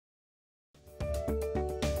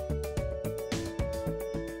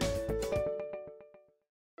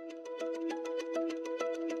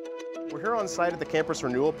We're here on site at the Campus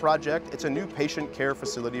Renewal Project. It's a new patient care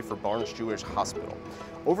facility for Barnes-Jewish Hospital.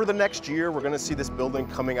 Over the next year, we're going to see this building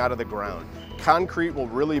coming out of the ground. Concrete will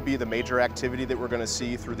really be the major activity that we're going to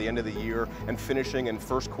see through the end of the year and finishing in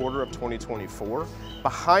first quarter of 2024.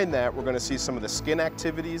 Behind that, we're going to see some of the skin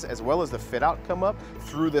activities as well as the fit out come up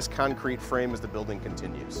through this concrete frame as the building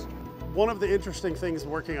continues. One of the interesting things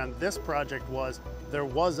working on this project was there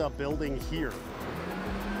was a building here.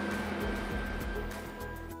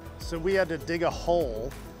 So we had to dig a hole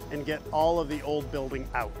and get all of the old building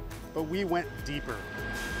out, but we went deeper.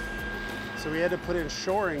 So we had to put in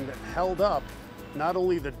shoring that held up not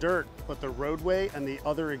only the dirt, but the roadway and the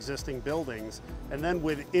other existing buildings. And then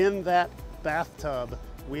within that bathtub,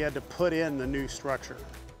 we had to put in the new structure.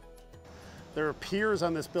 There are piers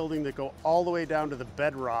on this building that go all the way down to the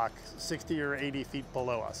bedrock, 60 or 80 feet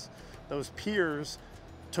below us. Those piers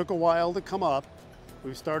took a while to come up.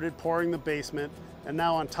 We've started pouring the basement, and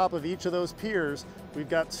now on top of each of those piers, we've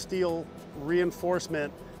got steel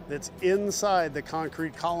reinforcement that's inside the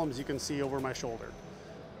concrete columns you can see over my shoulder.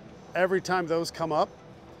 Every time those come up,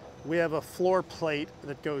 we have a floor plate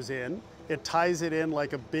that goes in. It ties it in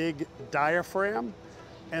like a big diaphragm,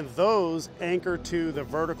 and those anchor to the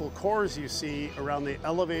vertical cores you see around the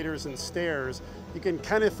elevators and stairs. You can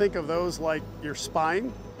kind of think of those like your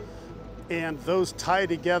spine, and those tie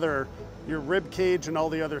together your rib cage and all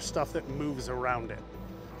the other stuff that moves around it.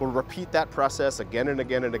 We'll repeat that process again and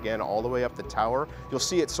again and again all the way up the tower. You'll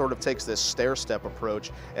see it sort of takes this stair-step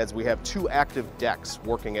approach as we have two active decks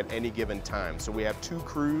working at any given time. So we have two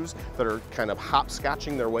crews that are kind of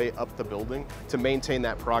hopscotching their way up the building to maintain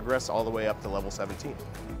that progress all the way up to level 17.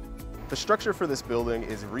 The structure for this building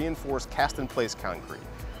is reinforced cast-in-place concrete.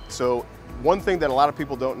 So one thing that a lot of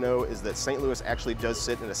people don't know is that St. Louis actually does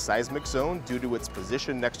sit in a seismic zone due to its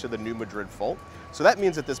position next to the New Madrid Fault. So that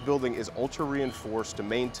means that this building is ultra reinforced to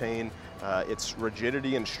maintain its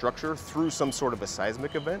rigidity and structure through some sort of a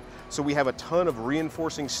seismic event. So we have a ton of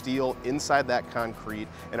reinforcing steel inside that concrete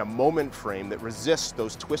and a moment frame that resists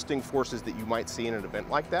those twisting forces that you might see in an event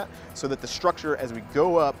like that, so that the structure as we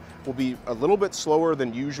go up will be a little bit slower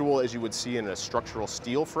than usual as you would see in a structural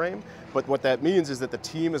steel frame. But what that means is that the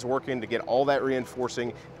team is working to get all that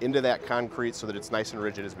reinforcing into that concrete so that it's nice and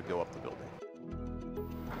rigid as we go up the building.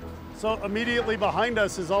 So immediately behind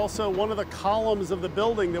us is also one of the columns of the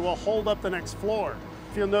building that will hold up the next floor.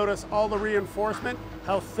 If you'll notice all the reinforcement,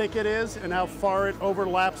 how thick it is and how far it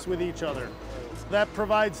overlaps with each other. That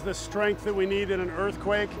provides the strength that we need in an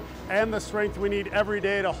earthquake and the strength we need every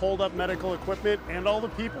day to hold up medical equipment and all the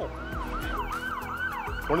people.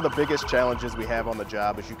 One of the biggest challenges we have on the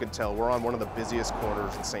job, as you can tell, we're on one of the busiest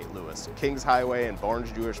corners in St. Louis. Kings Highway and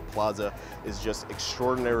Barnes-Jewish Plaza is just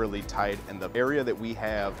extraordinarily tight, and the area that we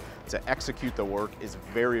have to execute the work is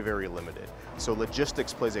very, very limited. So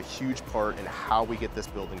logistics plays a huge part in how we get this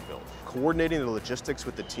building built. Coordinating the logistics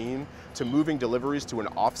with the team to moving deliveries to an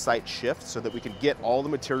off-site shift so that we can get all the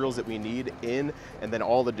materials that we need in and then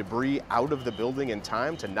all the debris out of the building in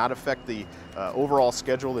time to not affect the overall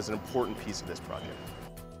schedule is an important piece of this project.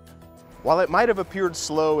 While it might have appeared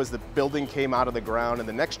slow as the building came out of the ground, in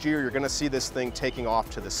the next year you're going to see this thing taking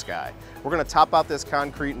off to the sky. We're going to top out this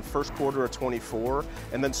concrete in first quarter of 24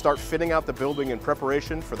 and then start fitting out the building in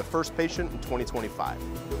preparation for the first patient in 2025.